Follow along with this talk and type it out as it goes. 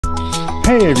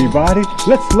Hey everybody,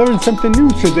 let's learn something new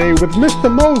today with Mr.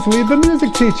 Mosley, the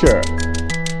music teacher.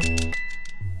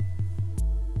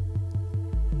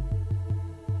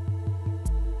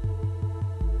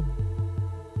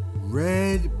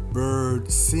 Red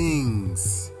Bird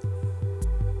Sings.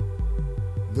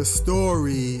 The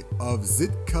story of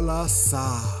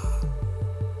Zitkala-Sa.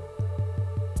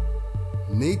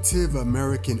 Native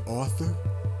American author,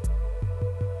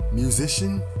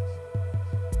 musician,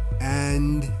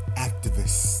 and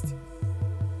activist.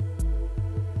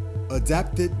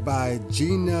 Adapted by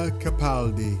Gina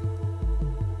Capaldi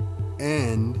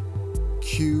and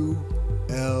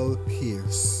Q.L.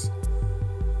 Pierce.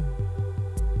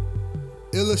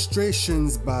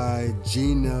 Illustrations by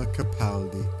Gina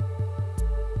Capaldi.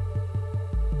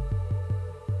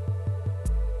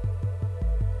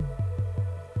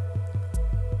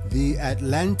 The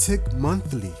Atlantic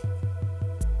Monthly,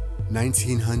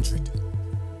 1900.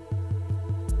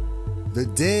 The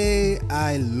day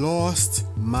I lost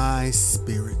my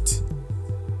spirit.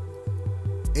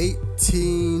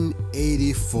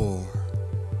 1884.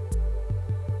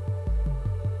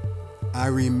 I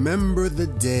remember the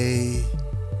day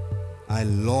I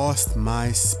lost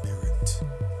my spirit.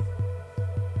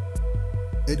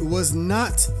 It was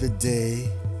not the day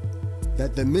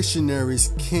that the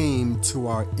missionaries came to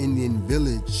our Indian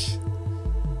village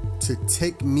to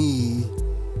take me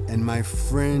and my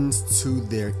friends to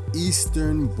their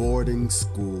Eastern boarding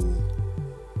school.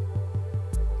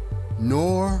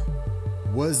 Nor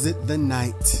was it the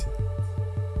night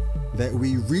that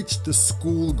we reached the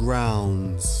school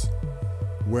grounds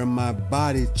where my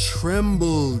body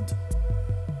trembled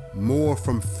more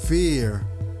from fear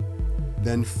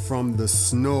than from the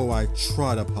snow I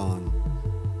trod upon.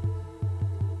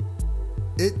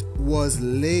 It was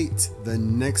late the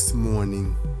next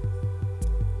morning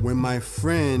when my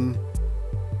friend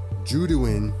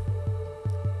Gertrude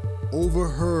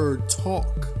overheard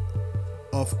talk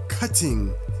of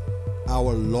cutting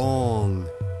our long,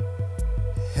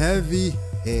 heavy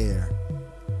hair.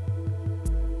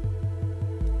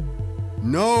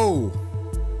 No,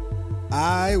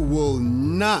 I will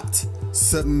not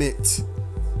submit.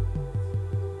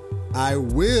 I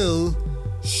will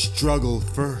struggle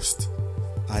first,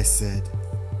 I said.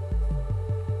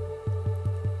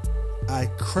 I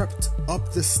crept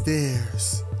up the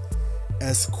stairs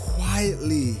as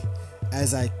quietly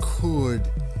as I could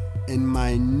in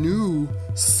my new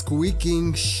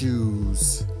squeaking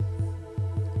shoes.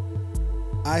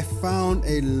 I found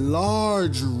a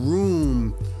large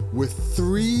room with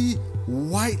 3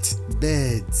 white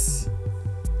beds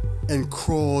and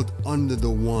crawled under the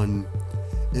one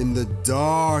in the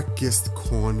darkest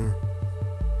corner.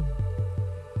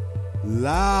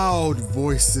 Loud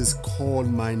voices called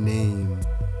my name,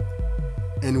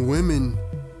 and women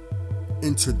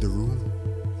entered the room.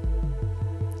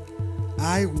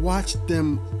 I watched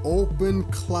them open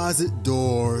closet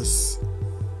doors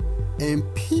and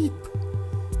peep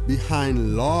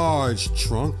behind large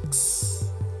trunks.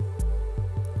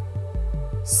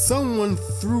 Someone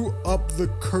threw up the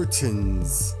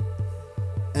curtains,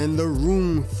 and the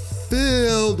room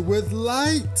filled with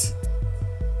light.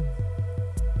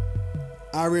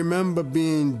 I remember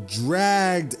being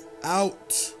dragged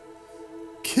out,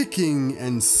 kicking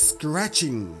and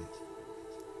scratching.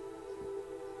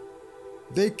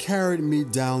 They carried me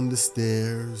down the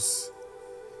stairs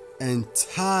and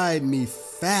tied me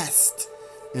fast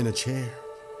in a chair.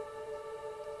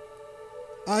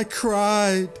 I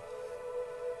cried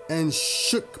and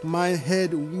shook my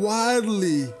head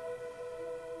wildly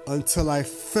until I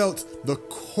felt the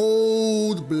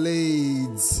cold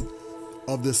blades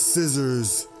of the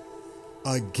scissors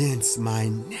against my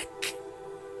neck.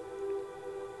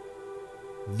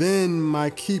 Then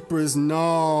my keepers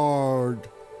gnawed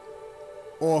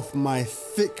off my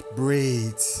thick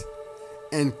braids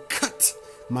and cut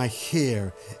my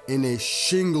hair in a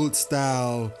shingled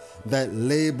style that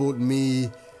labeled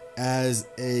me as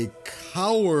a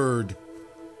coward.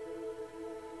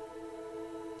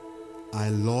 I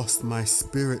lost my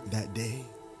spirit that day.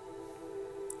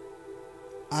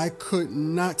 I could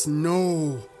not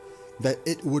know that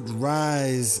it would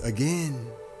rise again,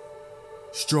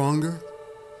 stronger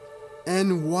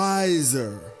and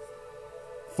wiser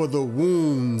for the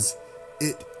wounds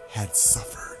it had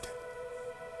suffered.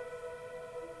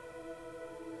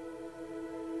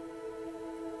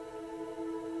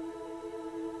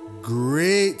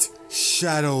 Great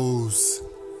Shadows,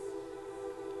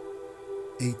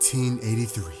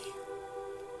 1883.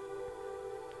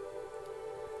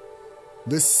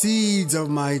 The seeds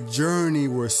of my journey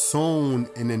were sown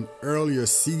in an earlier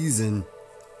season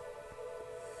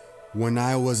when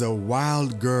I was a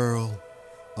wild girl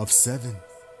of 7.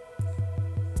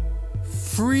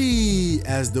 Free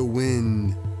as the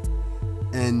wind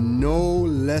and no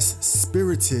less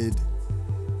spirited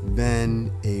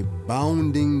than a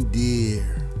bounding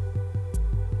deer.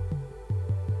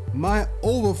 My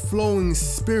overflowing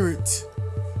spirit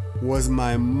was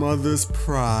my mother's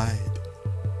pride.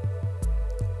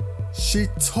 She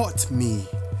taught me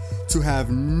to have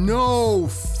no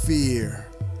fear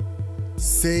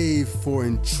save for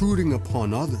intruding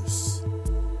upon others.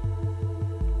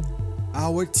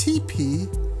 Our teepee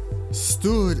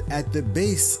stood at the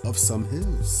base of some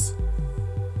hills.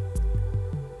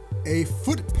 A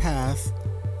footpath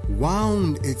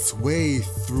wound its way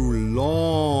through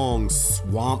long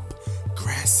swamp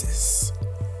grasses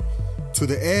to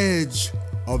the edge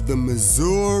of the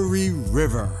Missouri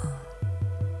River.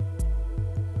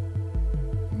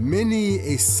 Many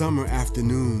a summer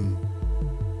afternoon,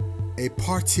 a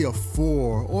party of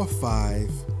 4 or 5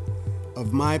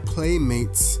 of my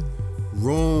playmates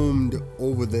roamed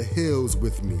over the hills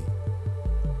with me.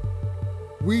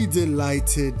 We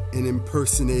delighted in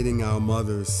impersonating our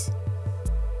mothers.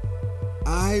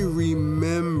 I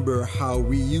remember how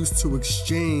we used to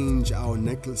exchange our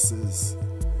necklaces,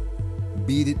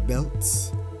 beaded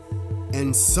belts,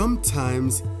 and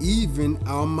sometimes even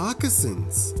our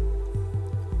moccasins.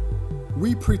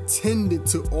 We pretended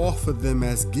to offer them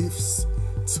as gifts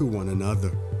to one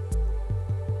another.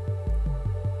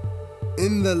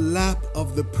 In the lap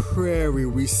of the prairie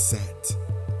we sat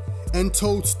and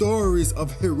told stories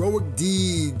of heroic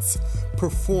deeds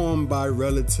performed by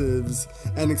relatives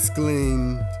and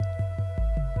exclaimed,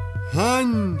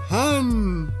 "Hun,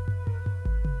 hun!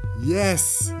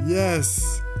 Yes,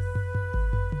 yes."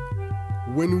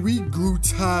 When we grew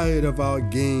tired of our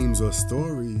games or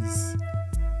stories,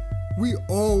 we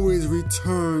always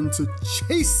returned to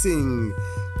chasing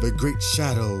the great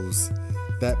shadows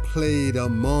that played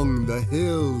among the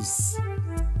hills.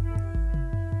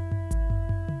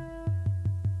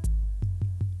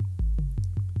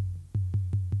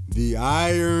 The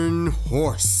Iron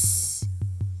Horse,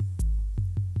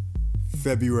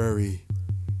 February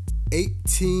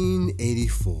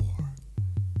 1884.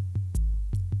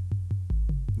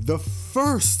 The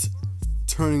first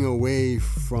turning away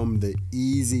from the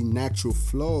easy natural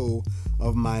flow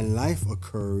of my life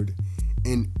occurred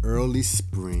in early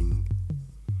spring.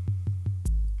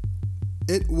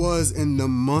 It was in the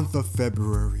month of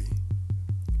February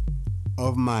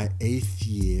of my 8th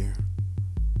year.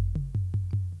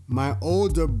 My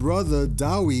older brother,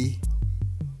 Dowie,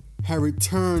 had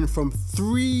returned from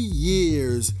 3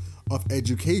 years of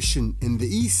education in the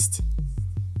East.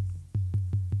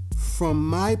 From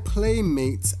my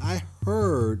playmates, I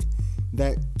heard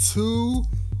that 2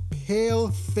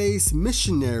 pale-faced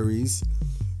missionaries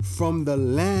from the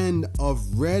land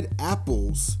of red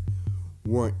apples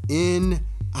were in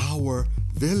our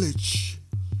village.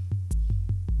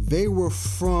 They were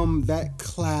from that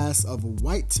class of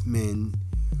white men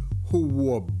who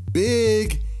wore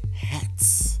big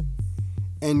hats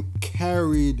and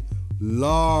carried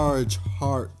large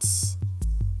hearts.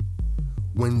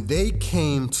 When they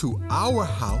came to our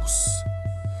house,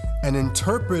 an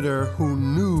interpreter who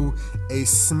knew a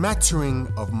smattering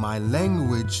of my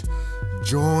language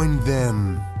joined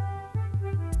them.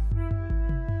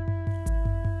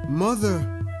 Mother,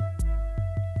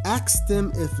 ask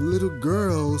them if little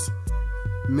girls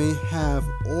may have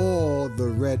all the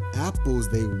red apples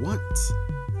they want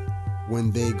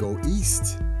when they go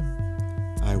east,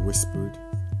 I whispered.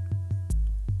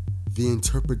 The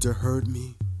interpreter heard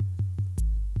me.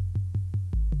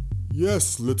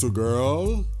 Yes, little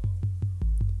girl,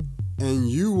 and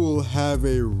you will have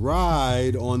a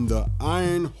ride on the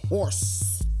Iron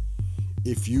Horse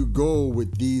if you go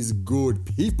with these good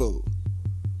people.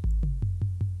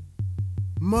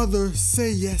 Mother,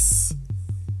 say yes,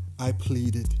 I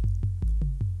pleaded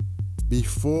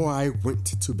before I went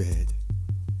to bed.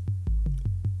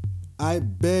 I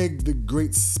begged the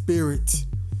Great Spirit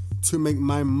to make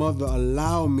my mother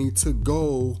allow me to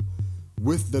go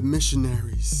with the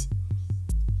missionaries.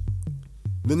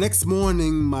 The next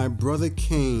morning, my brother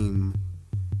came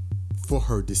for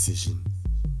her decision.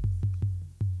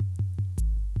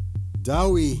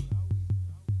 Dowie,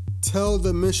 tell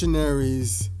the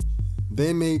missionaries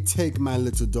they may take my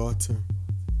little daughter.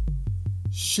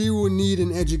 She will need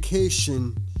an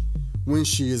education when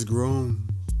she is grown.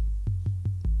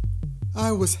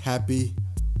 I was happy.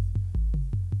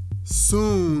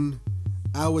 Soon,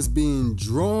 I was being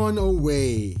drawn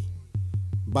away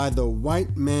by the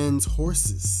white man's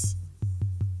horses.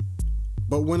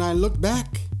 But when I looked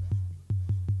back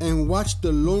and watched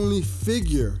the lonely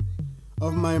figure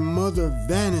of my mother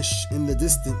vanish in the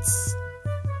distance,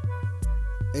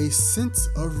 a sense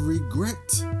of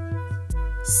regret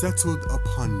settled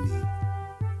upon me.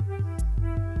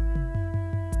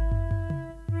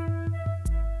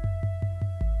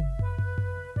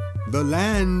 The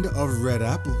land of red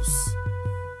apples.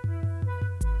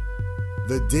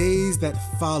 The days that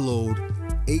followed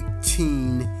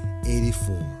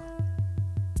 1884.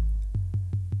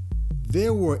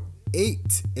 There were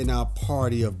 8 in our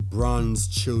party of bronze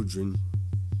children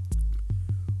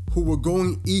who were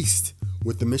going east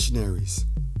with the missionaries.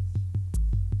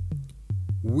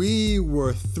 We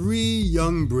were 3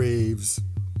 young braves,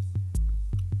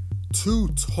 2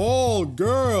 tall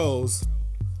girls,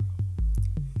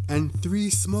 and 3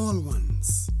 small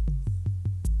ones.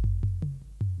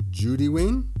 Judy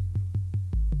Wynne,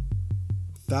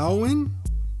 Thowin,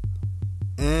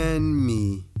 and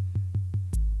me.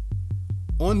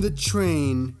 On the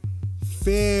train,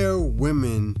 fair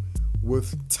women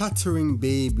with tottering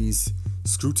babies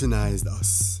scrutinized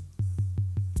us.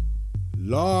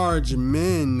 Large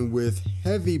men with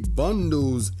heavy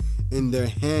bundles in their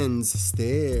hands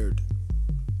stared.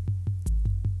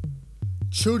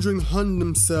 Children hung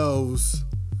themselves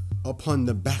upon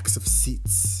the backs of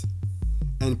seats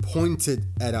and pointed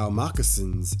at our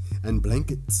moccasins and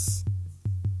blankets.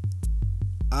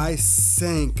 I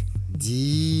sank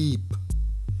deep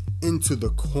into the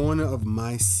corner of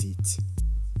my seat,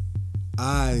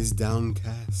 eyes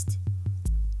downcast.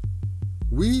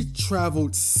 We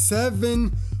traveled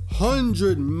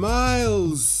 700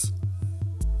 miles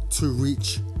to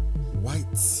reach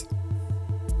White's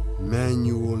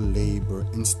Manual Labor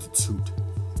Institute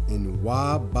in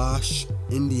Wabash,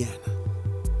 Indiana.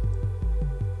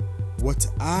 What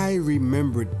I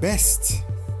remembered best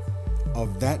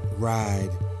of that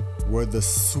ride were the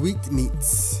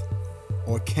sweetmeats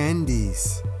or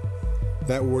candies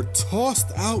that were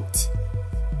tossed out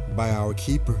by our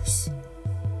keepers.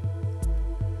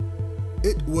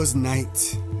 It was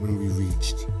night when we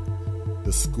reached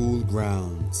the school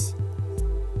grounds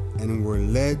and were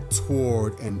led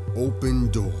toward an open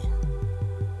door.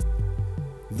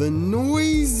 The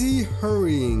noisy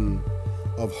hurrying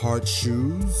of hard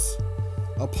shoes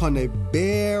upon a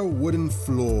bare wooden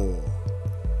floor,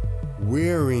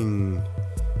 whirring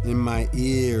in my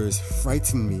ears,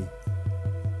 frightened me,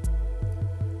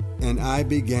 and I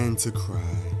began to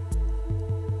cry.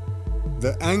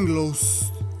 The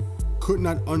Anglos could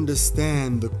not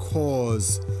understand the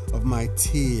cause of my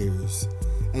tears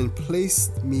and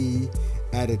placed me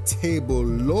at a table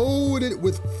loaded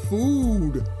with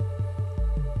food.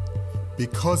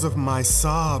 Because of my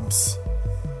sobs,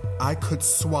 I could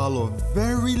swallow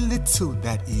very little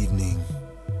that evening.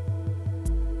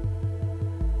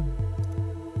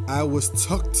 I was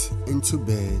tucked into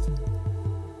bed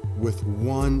with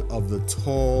one of the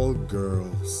tall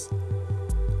girls.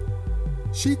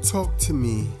 She talked to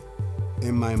me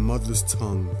in my mother's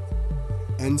tongue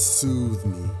and soothed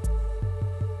me.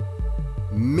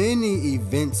 Many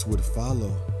events would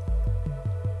follow,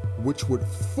 which would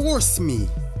force me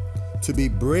to be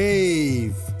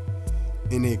brave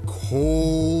in a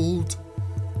cold,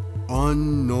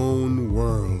 unknown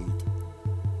world.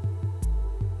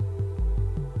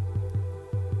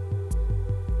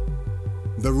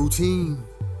 The routine.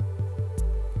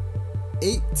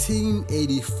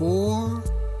 1884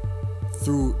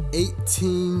 through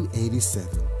 1887.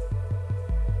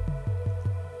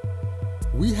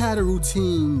 We had a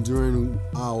routine during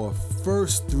our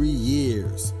first 3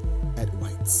 years at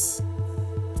White's.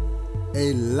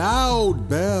 A loud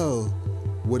bell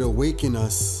would awaken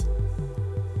us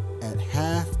at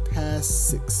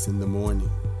 6:30 in the morning.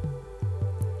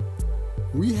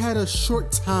 We had a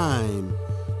short time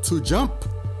to jump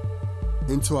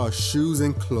into our shoes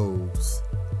and clothes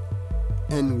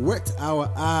and wet our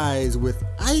eyes with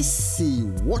icy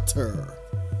water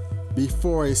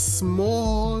before a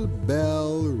small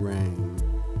bell rang.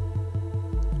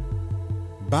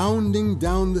 Bounding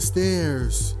down the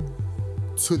stairs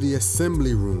to the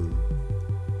assembly room,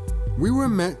 we were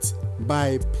met by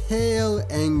a pale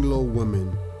Anglo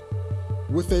woman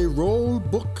with a roll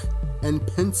book and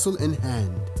pencil in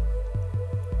hand.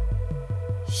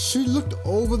 She looked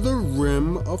over the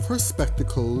rim of her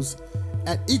spectacles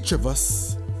at each of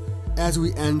us as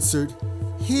we answered,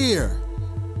 "Here,"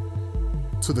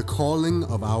 to the calling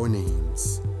of our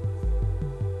names.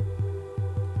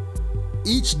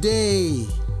 Each day,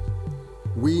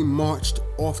 we marched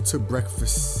off to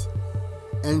breakfast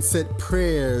and said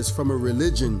prayers from a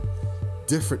religion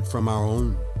different from our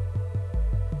own.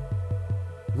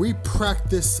 We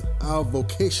practiced our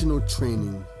vocational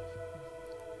training.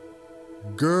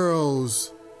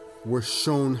 Girls were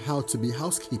shown how to be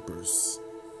housekeepers.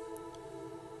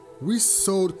 We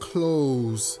sewed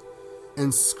clothes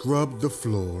and scrubbed the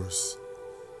floors.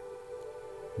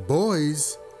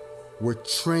 Boys were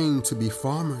trained to be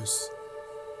farmers.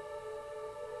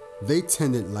 They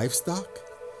tended livestock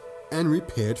and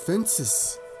repaired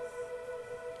fences.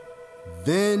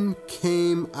 Then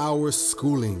came our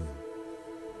schooling.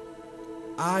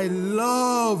 I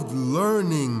loved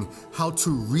learning how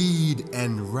to read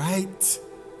and write.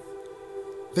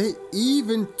 They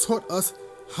even taught us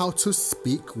how to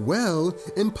speak well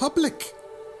in public.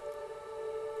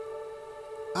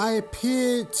 I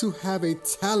appeared to have a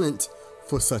talent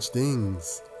for such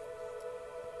things.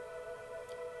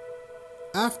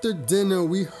 After dinner,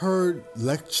 we heard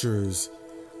lectures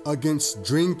against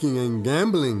drinking and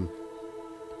gambling.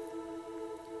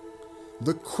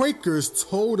 The Quakers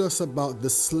told us about the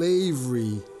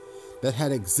slavery that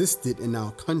had existed in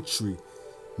our country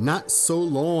not so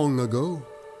long ago.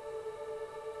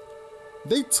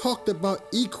 They talked about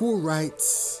equal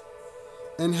rights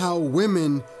and how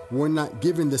women were not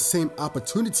given the same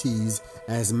opportunities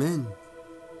as men.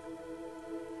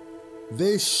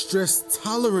 They stressed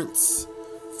tolerance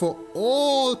for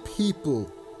all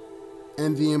people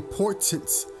and the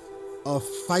importance of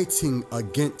fighting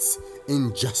against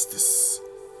injustice.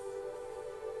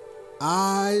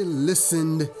 I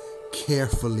listened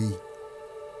carefully.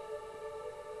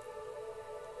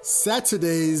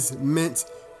 Saturdays meant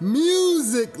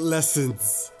music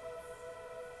lessons.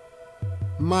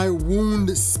 My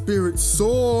wounded spirit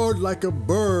soared like a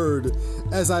bird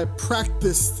as I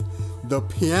practiced the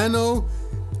piano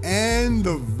and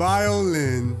the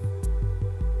violin.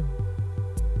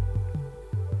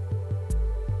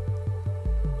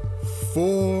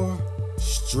 Four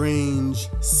strange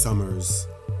summers.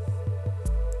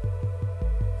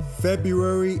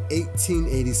 February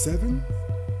 1887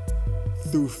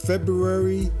 through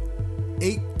February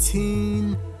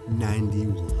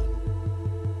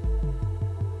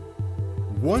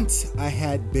 1891. Once I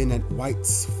had been at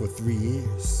White's for 3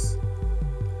 years.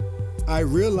 I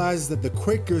realized that the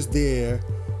Quakers there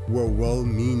were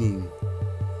well-meaning,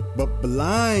 but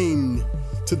blind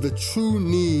to the true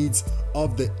needs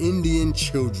of the Indian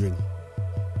children.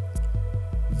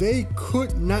 They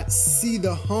could not see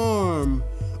the harm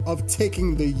of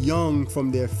taking the young from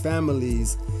their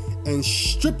families and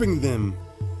stripping them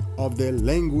of their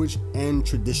language and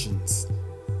traditions.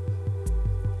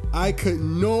 I could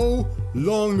no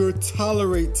longer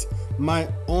tolerate my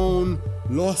own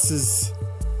losses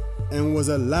and was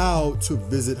allowed to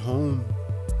visit home.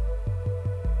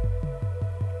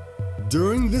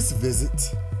 During this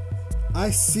visit,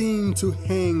 I seemed to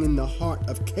hang in the heart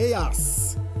of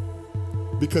chaos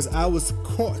because I was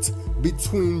caught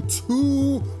between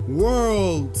two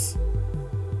worlds.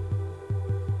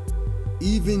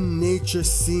 Even nature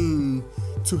seemed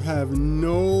to have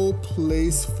no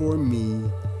place for me.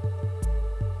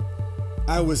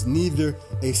 I was neither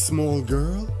a small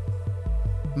girl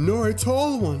nor a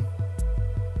tall one,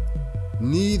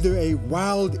 neither a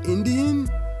wild Indian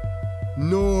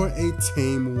nor a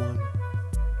tame one.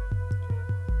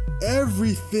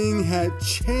 Everything had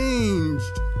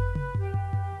changed.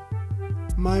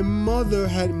 My mother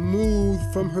had moved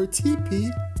from her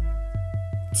teepee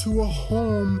to a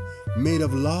home made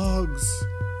of logs.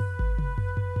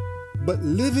 But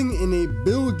living in a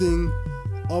building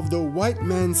of the white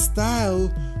man's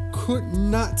style could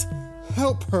not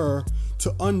help her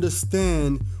to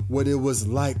understand what it was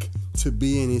like to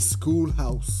be in a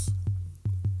schoolhouse,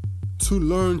 to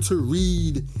learn to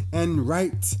read and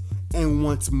write and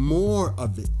want more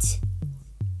of it.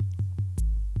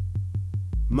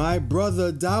 My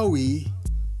brother Dowie,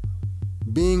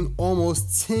 being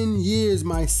almost 10 years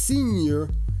my senior,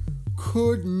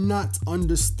 could not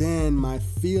understand my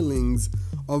feelings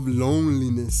of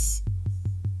loneliness.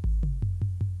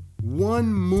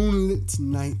 One moonlit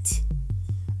night,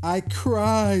 I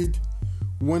cried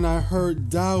when I heard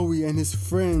Dowie and his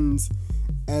friends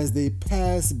as they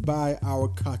passed by our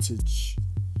cottage.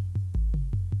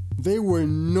 They were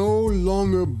no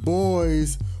longer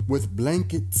boys with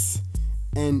blankets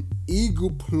and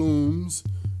eagle plumes,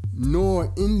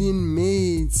 nor Indian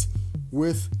maids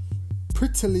with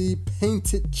prettily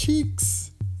painted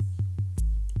cheeks.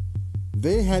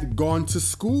 They had gone to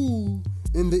school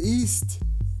in the East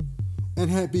and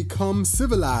had become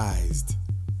civilized.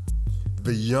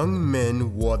 The young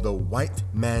men wore the white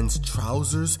man's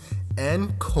trousers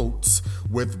and coats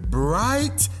with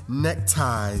bright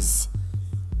neckties.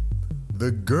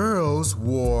 The girls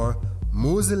wore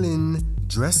muslin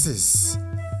dresses.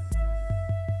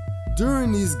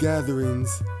 During these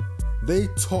gatherings, they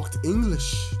talked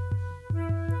English.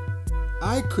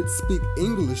 I could speak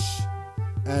English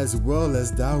as well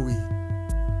as Dowie.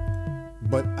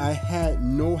 but I had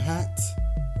no hat,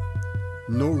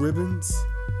 no ribbons,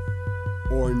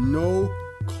 or no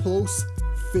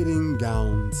close-fitting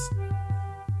gowns.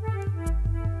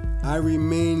 I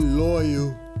remained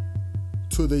loyal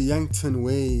to the Yankton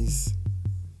ways,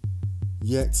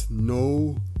 yet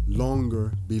no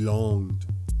longer belonged.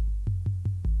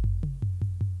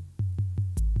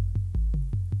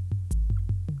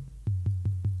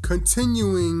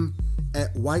 Continuing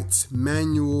at White's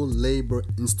Manual Labor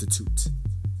Institute,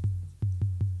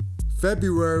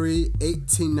 February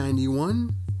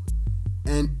 1891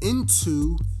 and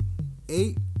into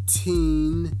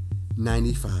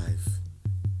 1895.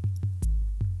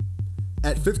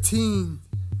 At 15,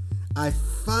 I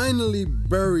finally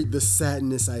buried the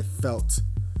sadness I felt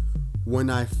when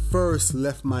I first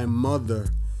left my mother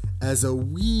as a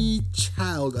wee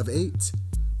child of 8.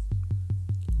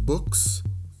 Books,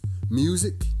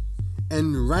 music,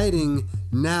 and writing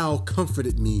now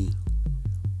comforted me.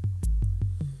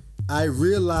 I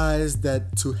realized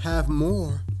that to have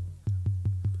more,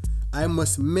 I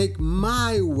must make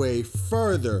my way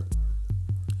further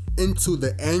into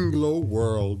the Anglo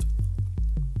world.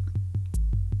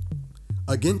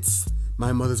 Against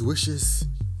my mother's wishes,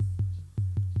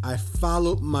 I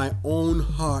followed my own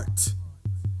heart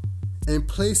and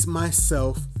placed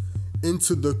myself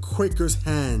into the Quaker's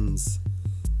hands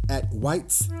at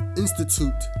White's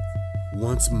Institute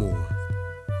once more.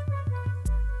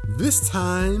 This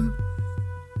time,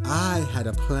 I had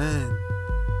a plan,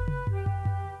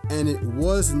 and it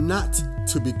was not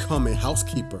to become a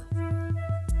housekeeper.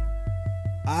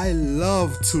 I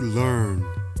loved to learn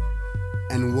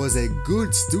and was a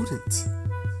good student,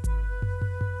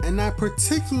 and I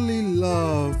particularly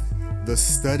loved the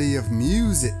study of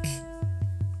music.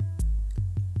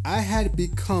 I had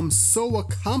become so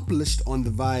accomplished on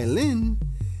the violin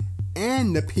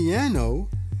and the piano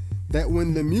that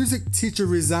when the music teacher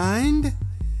resigned,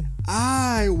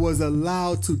 I was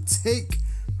allowed to take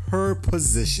her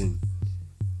position.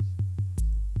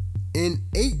 In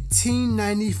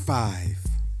 1895,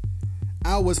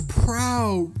 I was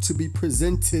proud to be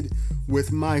presented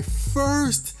with my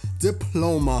first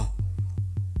diploma.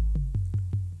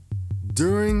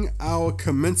 During our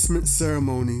commencement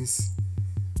ceremonies,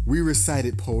 we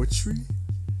recited poetry,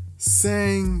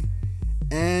 sang,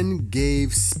 and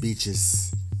gave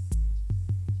speeches.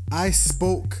 I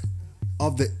spoke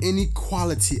of the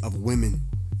inequality of women.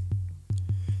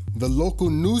 The local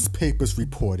newspapers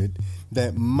reported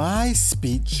that my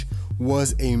speech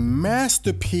was a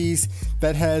masterpiece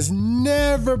that has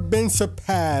never been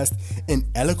surpassed in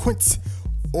eloquence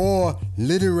or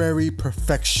literary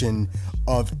perfection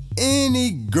of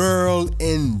any girl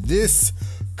in this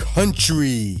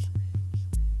country.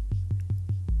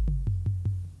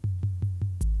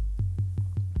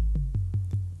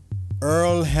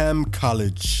 Earlham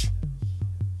College,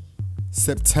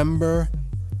 September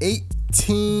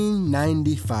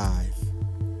 1895.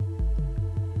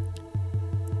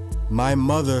 My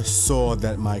mother saw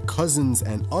that my cousins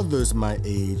and others my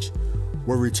age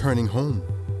were returning home,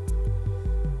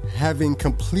 having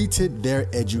completed their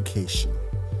education.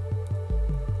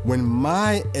 When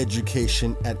my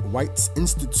education at White's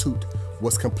Institute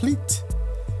was complete,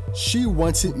 she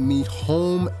wanted me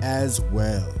home as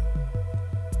well.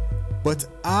 But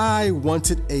I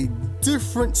wanted a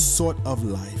different sort of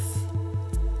life,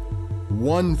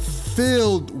 one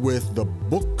filled with the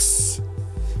books,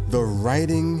 the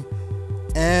writing,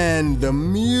 and the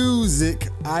music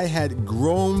I had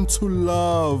grown to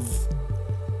love.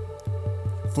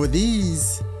 For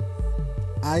these,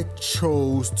 I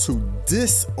chose to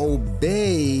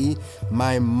disobey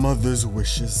my mother's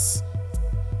wishes.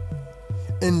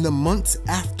 In the months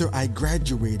after I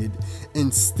graduated,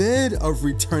 instead of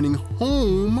returning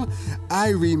home, I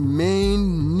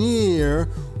remained near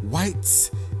White's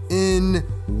in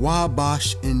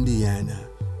Wabash, Indiana,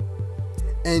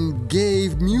 and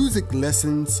gave music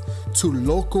lessons to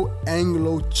local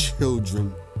Anglo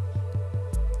children.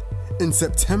 In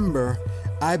September,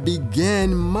 I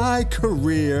began my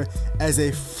career as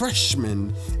a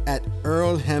freshman at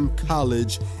Earlham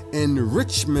College in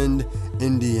Richmond,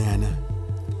 Indiana,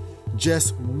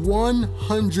 just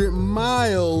 100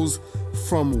 miles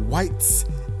from White's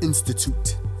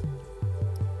Institute.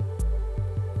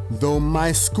 Though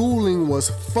my schooling was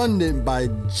funded by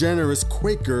generous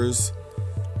Quakers,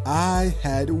 I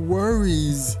had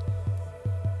worries.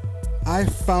 I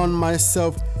found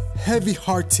myself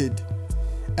heavy-hearted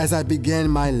as I began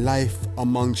my life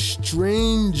among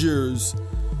strangers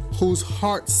whose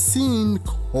hearts seemed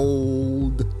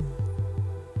cold.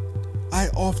 I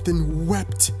often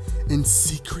wept in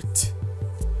secret,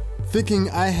 thinking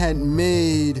I had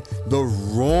made the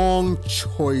wrong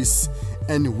choice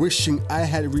and wishing I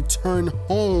had returned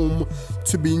home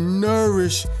to be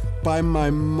nourished by my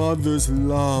mother's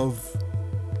love.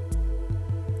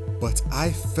 But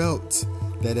I felt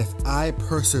that if I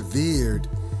persevered,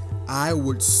 I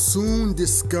would soon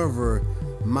discover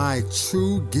my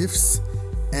true gifts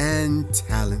and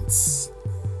talents.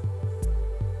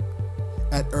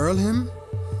 At Earlham,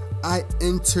 I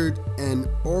entered an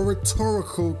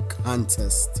oratorical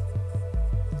contest.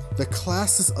 The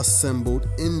classes assembled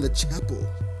in the chapel.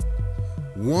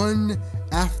 One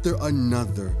after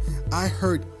another, I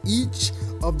heard each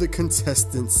of the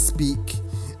contestants speak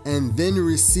and then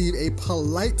receive a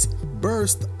polite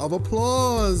burst of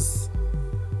applause.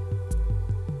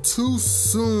 Too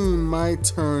soon my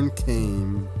turn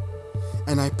came,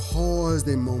 and I paused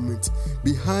a moment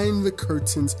behind the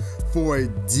curtains for a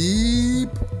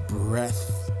deep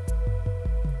breath.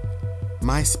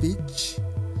 My speech,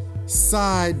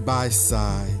 side by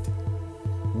side,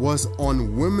 was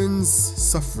on women's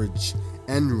suffrage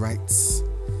and rights,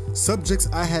 subjects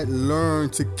I had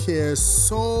learned to care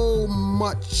so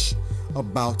much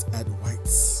about at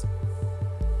White's.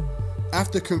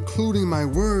 After concluding my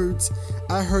words,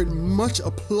 I heard much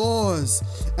applause,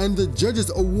 and the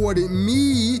judges awarded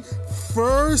me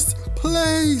first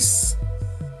place.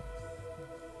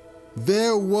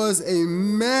 There was a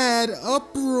mad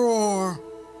uproar.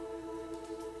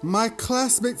 My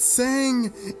classmates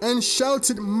sang and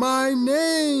shouted my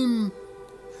name.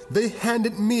 They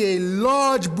handed me a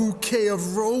large bouquet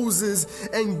of roses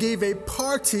and gave a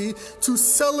party to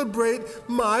celebrate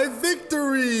my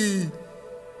victory.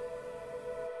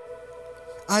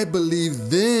 I believed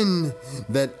then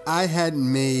that I had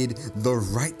made the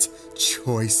right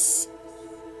choice.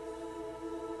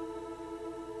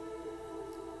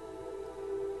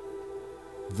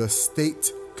 The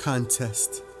State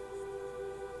Contest,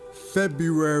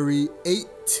 February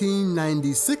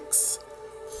 1896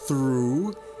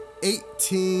 through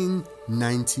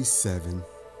 1897.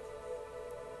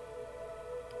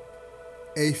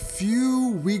 A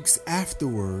few weeks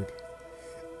afterward,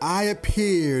 I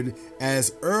appeared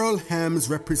as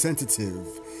Earlham's representative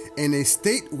in a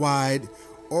statewide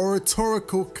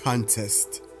oratorical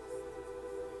contest.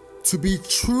 To be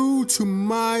true to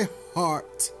my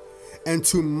heart and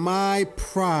to my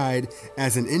pride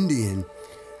as an Indian,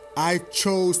 I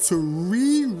chose to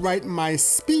rewrite my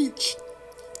speech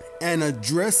and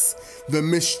address the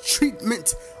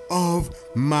mistreatment of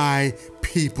my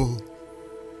people.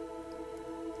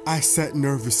 I sat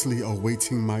nervously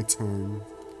awaiting my turn,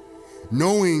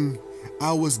 knowing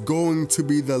I was going to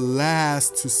be the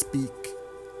last to speak.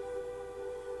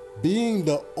 Being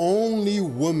the only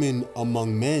woman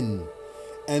among men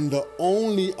and the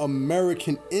only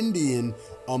American Indian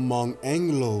among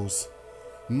Anglos,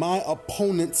 my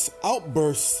opponent's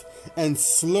outbursts and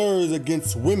slurs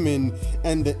against women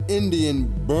and the Indian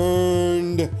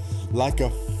burned like a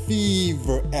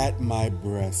fever at my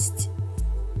breast.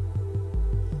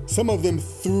 Some of them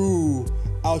threw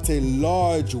out a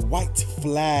large white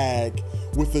flag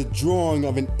with a drawing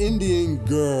of an Indian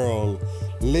girl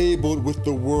labeled with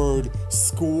the word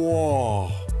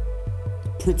squaw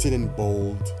printed in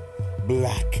bold,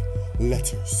 black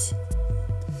letters.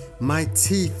 My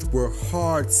teeth were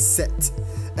hard set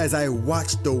as I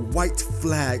watched the white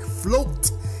flag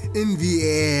float in the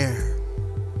air.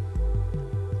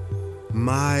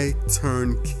 My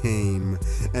turn came,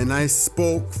 and I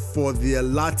spoke for the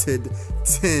allotted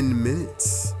 10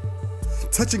 minutes,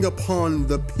 touching upon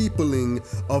the peopling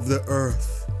of the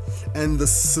earth and the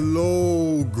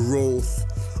slow growth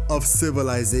of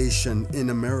civilization in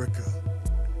America,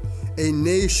 a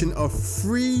nation of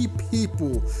free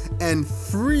people and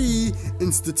free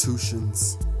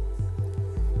institutions.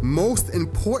 Most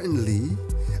importantly,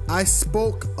 I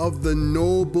spoke of the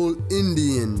noble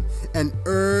Indian and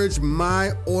urged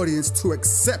my audience to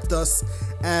accept us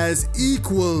as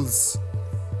equals.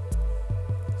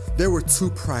 There were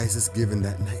 2 prizes given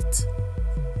that night,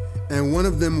 and one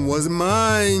of them was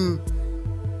mine.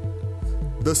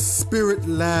 The spirit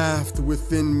laughed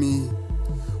within me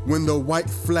when the white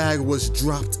flag was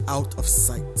dropped out of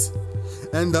sight,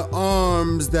 and the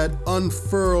arms that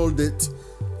unfurled it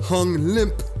hung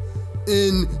limp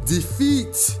in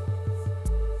defeat.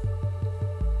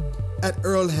 At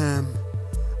Earlham,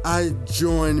 I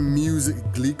joined music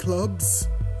glee clubs,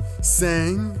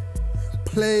 sang,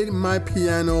 played my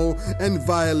piano and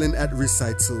violin at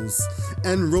recitals,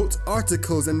 and wrote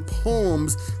articles and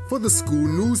poems for the school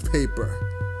newspaper.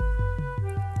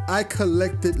 I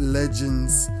collected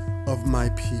legends of my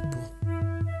people,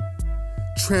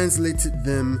 translated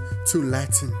them to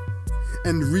Latin,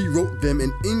 and rewrote them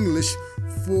in English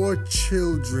for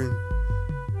children.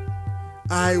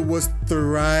 I was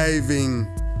thriving.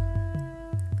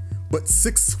 But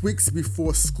 6 weeks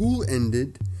before school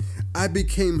ended, I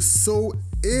became so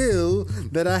ill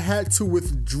that I had to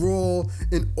withdraw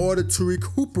in order to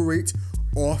recuperate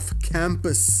off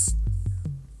campus.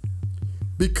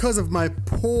 Because of my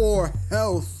poor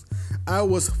health, I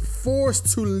was forced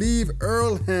to leave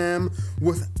Earlham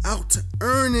without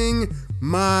earning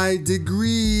my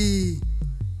degree.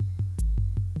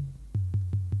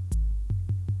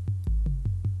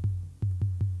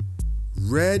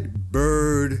 Red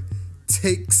bird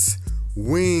takes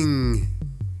wing.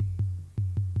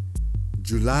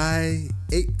 July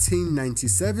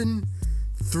 1897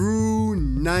 through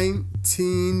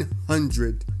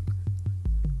 1900.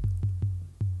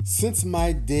 Since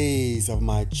my days of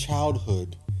my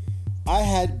childhood, I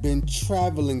had been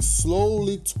traveling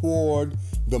slowly toward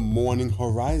the morning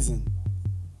horizon.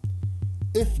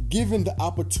 If given the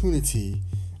opportunity,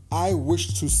 I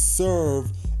wished to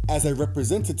serve as a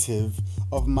representative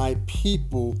of my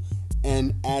people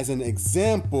and as an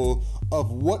example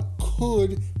of what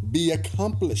could be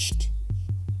accomplished.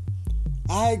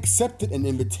 I accepted an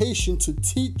invitation to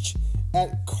teach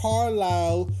at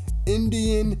Carlisle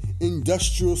Indian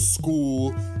Industrial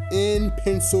School in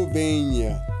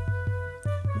Pennsylvania.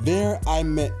 There I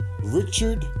met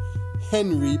Richard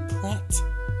Henry Pratt.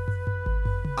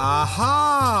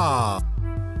 Aha!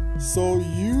 So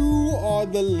you are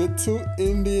the little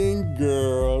Indian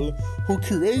girl who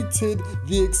created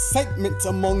the excitement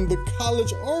among the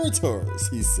college orators,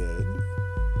 he said.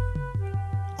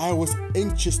 I was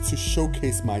anxious to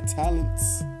showcase my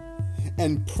talents,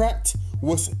 and Pratt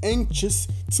was anxious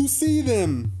to see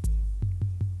them.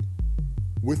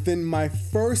 Within my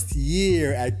first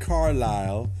year at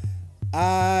Carlisle,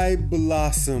 I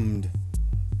blossomed.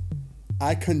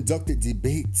 I conducted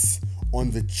debates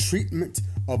on the treatment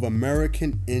of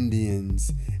American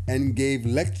Indians and gave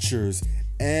lectures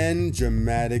and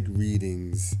dramatic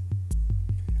readings.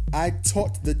 I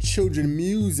taught the children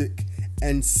music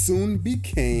and soon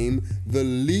became the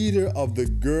leader of the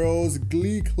girls'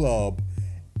 glee club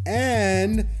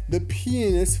and the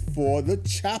pianist for the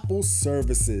chapel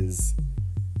services.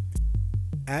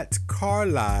 At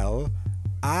Carlisle,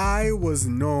 I was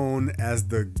known as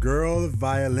the girl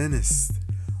violinist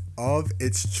of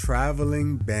its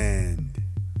traveling band.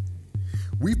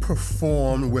 We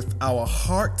performed with our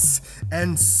hearts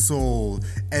and soul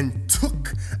and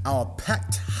took our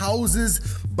packed houses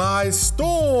by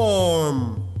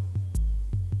storm.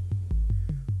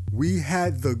 We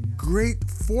had the great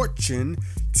fortune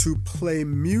to play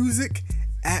music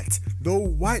at the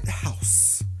White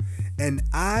House, and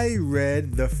I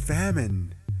read The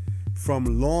Famine from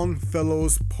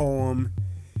Longfellow's poem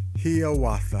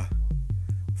Hiawatha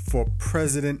for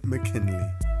President McKinley.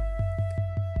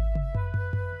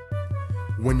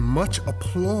 When much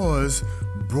applause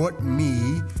brought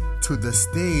me to the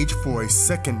stage for a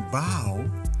second bow,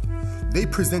 they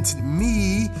presented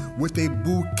me with a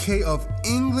bouquet of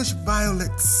English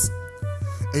violets,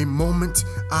 a moment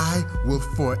I will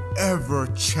forever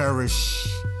cherish.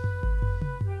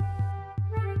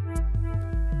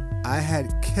 I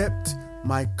had kept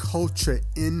my culture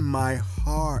in my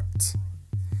heart,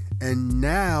 and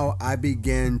now I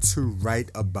began to write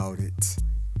about it.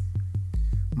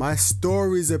 My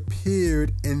stories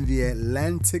appeared in the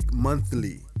Atlantic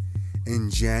Monthly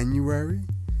in January,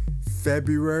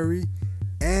 February,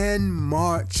 and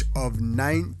March of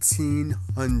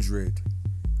 1900.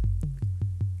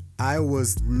 I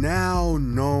was now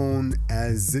known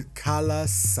as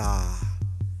Zitkala-Sa,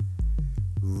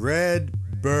 Red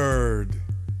Bird.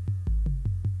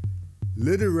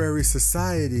 Literary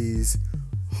societies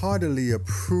heartily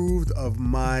approved of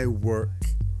my work,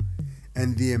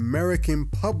 and the American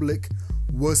public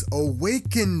was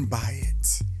awakened by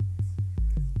it.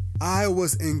 I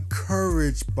was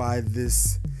encouraged by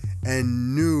this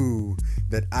and knew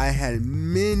that I had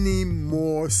many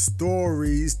more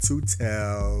stories to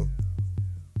tell.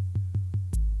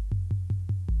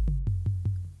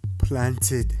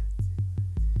 Planted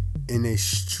in a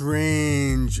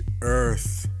strange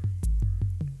earth,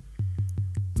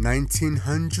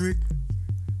 1900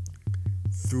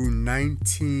 through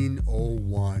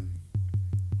 1901.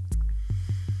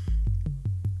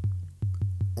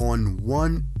 On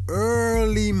one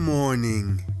early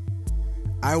morning,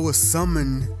 I was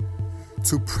summoned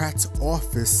to Pratt's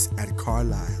office at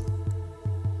Carlisle.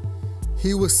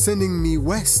 He was sending me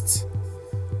west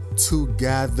to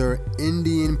gather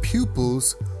Indian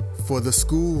pupils for the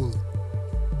school.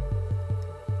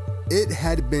 It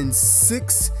had been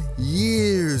 6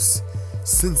 years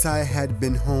since I had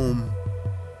been home,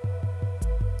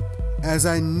 As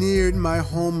I neared my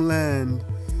homeland,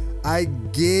 I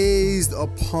gazed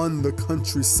upon the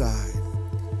countryside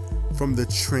from the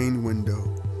train window.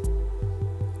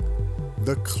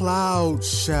 The cloud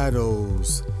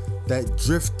shadows that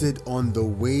drifted on the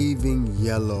waving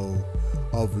yellow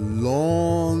of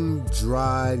long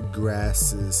dried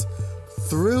grasses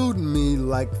thrilled me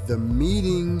like the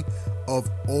meeting of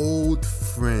old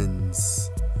friends.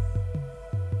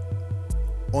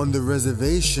 On the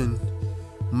reservation,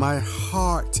 my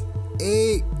heart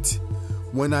ached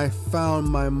when I found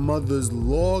my mother's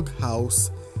log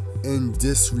house in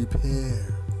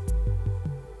disrepair.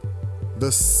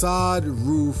 The sod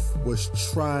roof was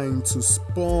trying to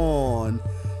spawn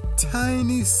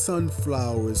tiny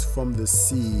sunflowers from the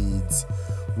seeds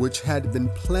which had been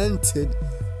planted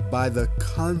by the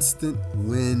constant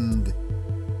wind.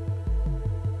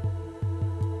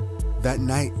 That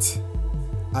night,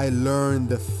 I learned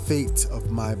the fate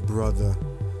of my brother,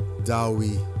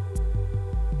 Dawi.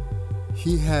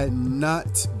 He had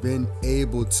not been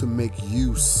able to make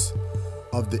use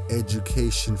of the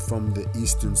education from the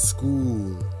Eastern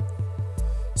school,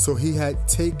 so he had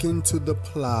taken to the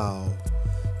plow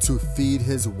to feed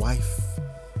his wife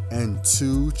and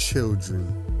 2 children.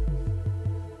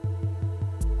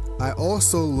 I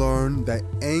also learned that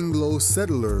Anglo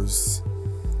settlers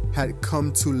had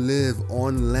come to live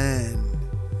on land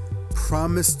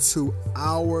promised to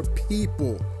our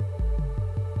people,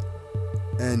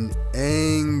 and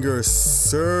anger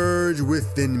surged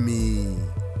within me.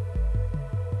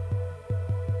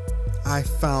 I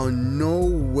found no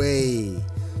way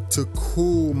to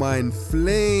cool my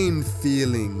inflamed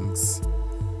feelings.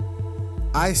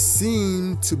 I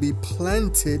seemed to be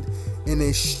planted in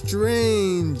a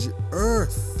strange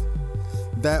earth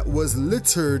that was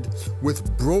littered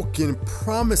with broken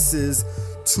promises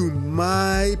to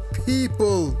my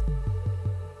people.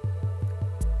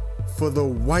 For the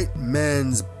white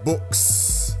man's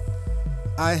books,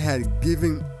 I had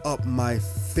given up my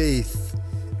faith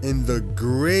in the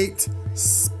Great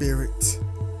Spirit.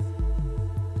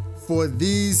 For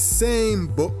these same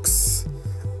books,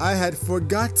 I had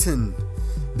forgotten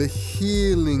the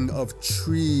healing of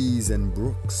trees and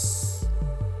brooks.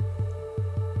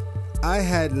 I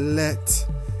had let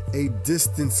a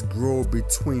distance grow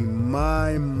between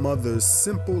my mother's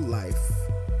simple life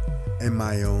and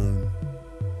my own,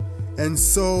 and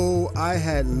so I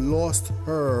had lost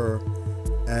her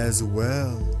as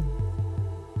well.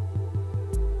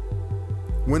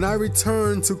 When I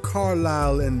returned to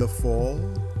Carlisle in the fall,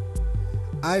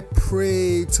 I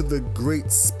prayed to the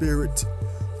Great Spirit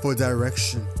for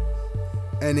direction,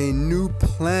 and a new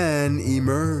plan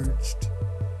emerged.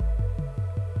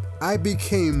 I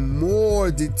became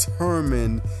more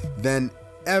determined than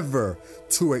ever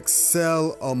to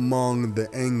excel among the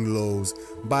Anglos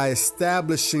by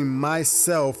establishing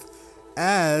myself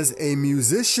as a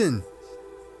musician.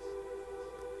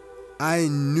 I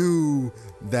knew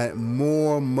that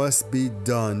more must be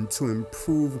done to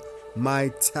improve my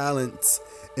talents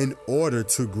in order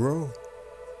to grow.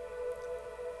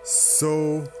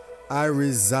 So I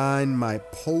resigned my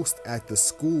post at the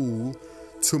school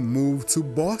to move to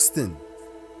Boston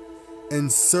in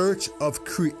search of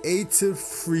creative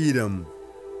freedom.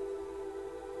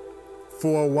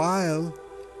 For a while,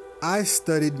 I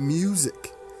studied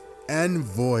music and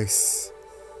voice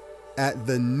at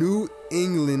the New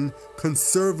England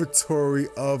Conservatory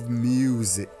of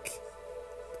Music.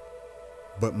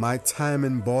 But my time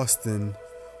in Boston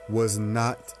was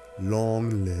not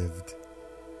long-lived.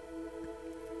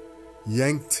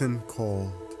 Yankton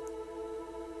called.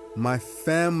 My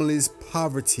family's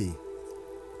poverty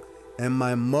and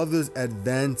my mother's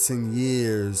advancing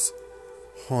years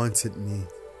haunted me.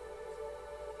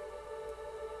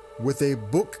 With a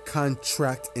book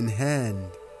contract in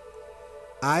hand,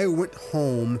 I went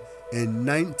home in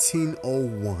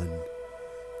 1901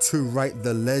 to write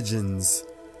the legends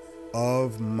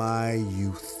of my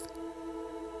youth.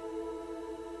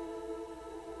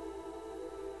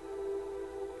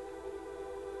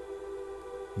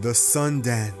 The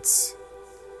Sundance,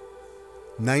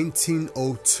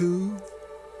 1902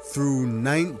 through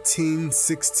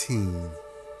 1916.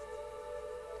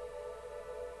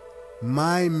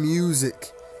 My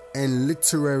music and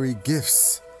literary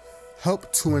gifts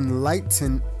helped to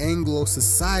enlighten Anglo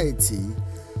society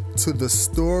to the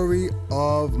story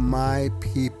of my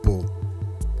people.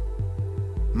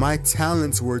 My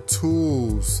talents were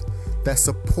tools that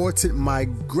supported my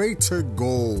greater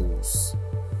goals.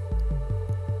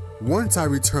 Once I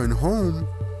returned home,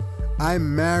 I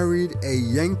married a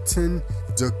Yankton,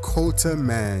 Dakota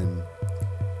man,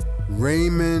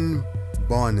 Raymond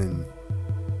Bonnin.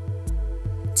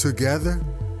 Together,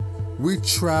 we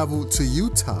traveled to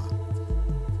Utah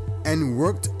and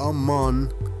worked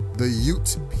among the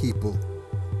Ute people.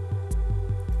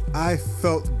 I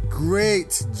felt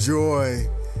great joy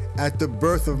at the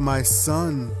birth of my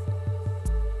son,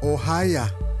 Ohio,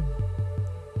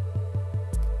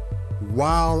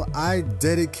 while I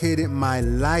dedicated my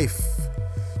life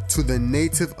to the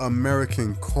Native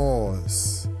American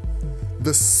cause.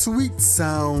 The sweet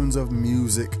sounds of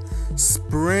music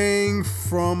sprang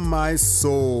from my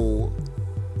soul.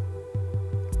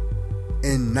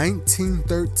 In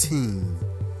 1913,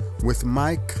 with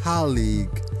my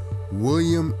colleague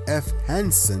William F.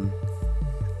 Hanson,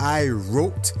 I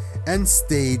wrote and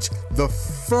staged the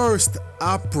first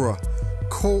opera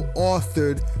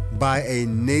co-authored by a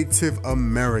Native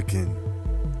American.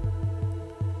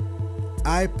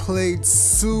 I played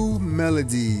Sioux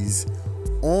melodies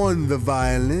on the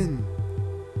violin,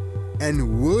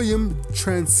 and William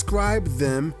transcribed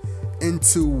them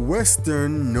into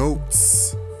Western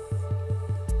notes.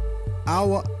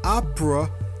 Our opera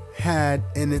had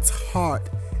in its heart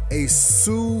a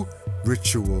Sioux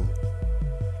ritual,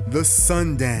 the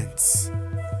sun dance.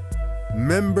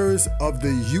 Members of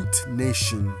the Ute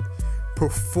Nation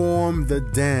performed the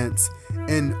dance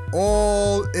in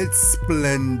all its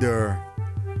splendor,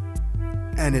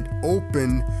 and it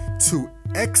opened to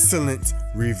excellent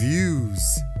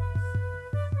reviews.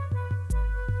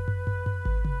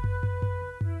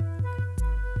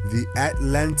 The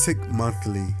Atlantic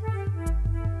Monthly,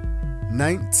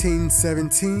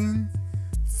 1917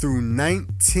 through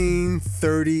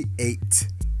 1938.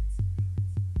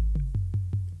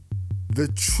 The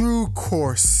true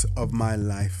course of my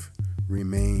life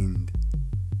remained.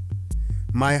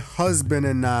 My husband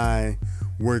and I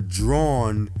were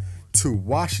drawn to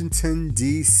Washington,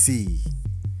 D.C.,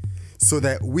 so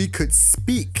that we could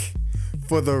speak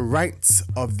for the rights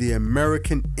of the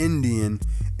American Indian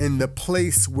in the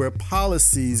place where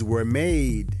policies were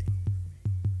made.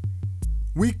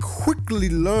 We quickly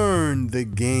learned the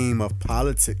game of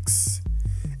politics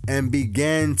and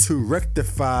began to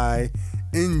rectify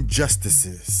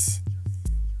injustices.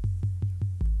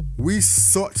 We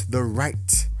sought the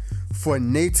right for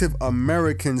Native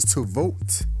Americans to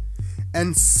vote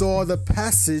and saw the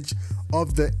passage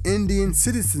of the Indian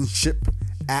Citizenship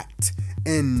Act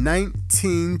in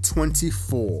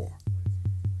 1924.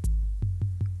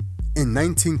 In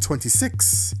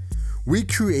 1926, we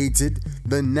created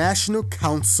the National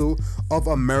Council of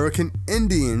American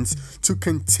Indians to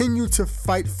continue to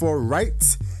fight for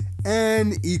rights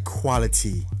and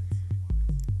equality.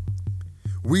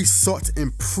 We sought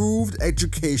improved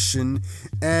education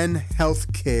and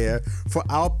health care for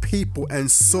our people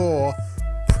and saw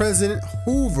President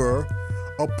Hoover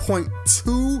appoint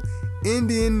 2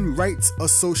 Indian Rights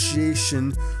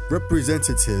Association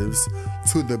representatives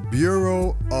to the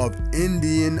Bureau of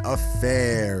Indian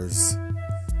Affairs.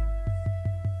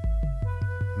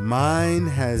 Mine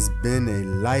has been a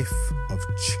life of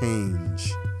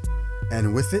change,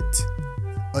 and with it,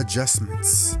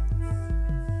 adjustments.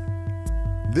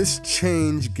 This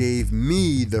change gave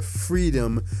me the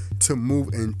freedom to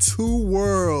move in 2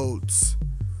 worlds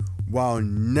while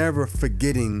never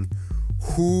forgetting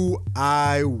who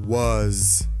I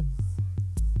was.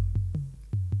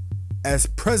 As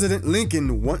President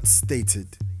Lincoln once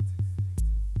stated,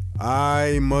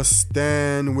 I must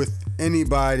stand with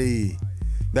anybody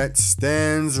that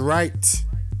stands right.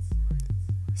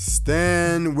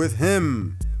 Stand with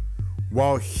him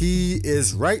while he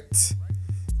is right,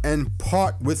 and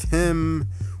part with him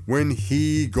when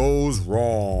he goes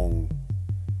wrong.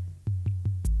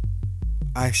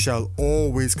 I shall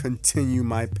always continue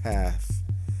my path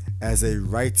as a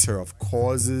writer of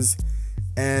causes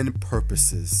and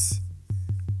purposes,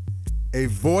 a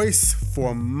voice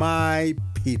for my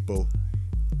people.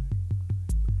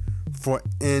 For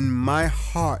in my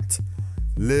heart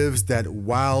lives that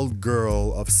wild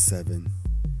girl of 7,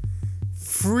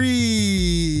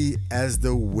 free as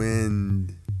the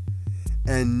wind,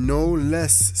 and no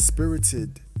less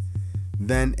spirited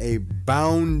than a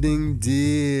bounding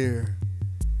deer,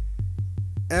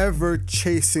 ever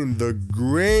chasing the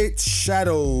great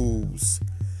shadows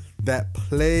that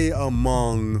play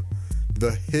among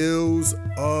the hills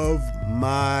of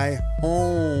my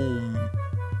home.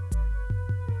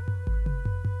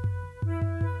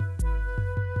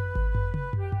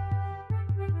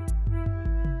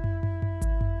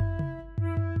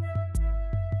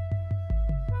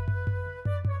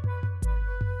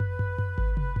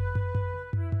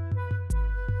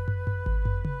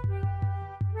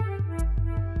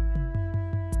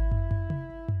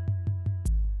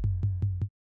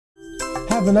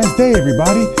 Have a nice day,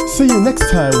 everybody. See you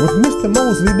next time with Mr.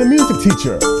 Mosley, the music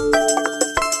teacher.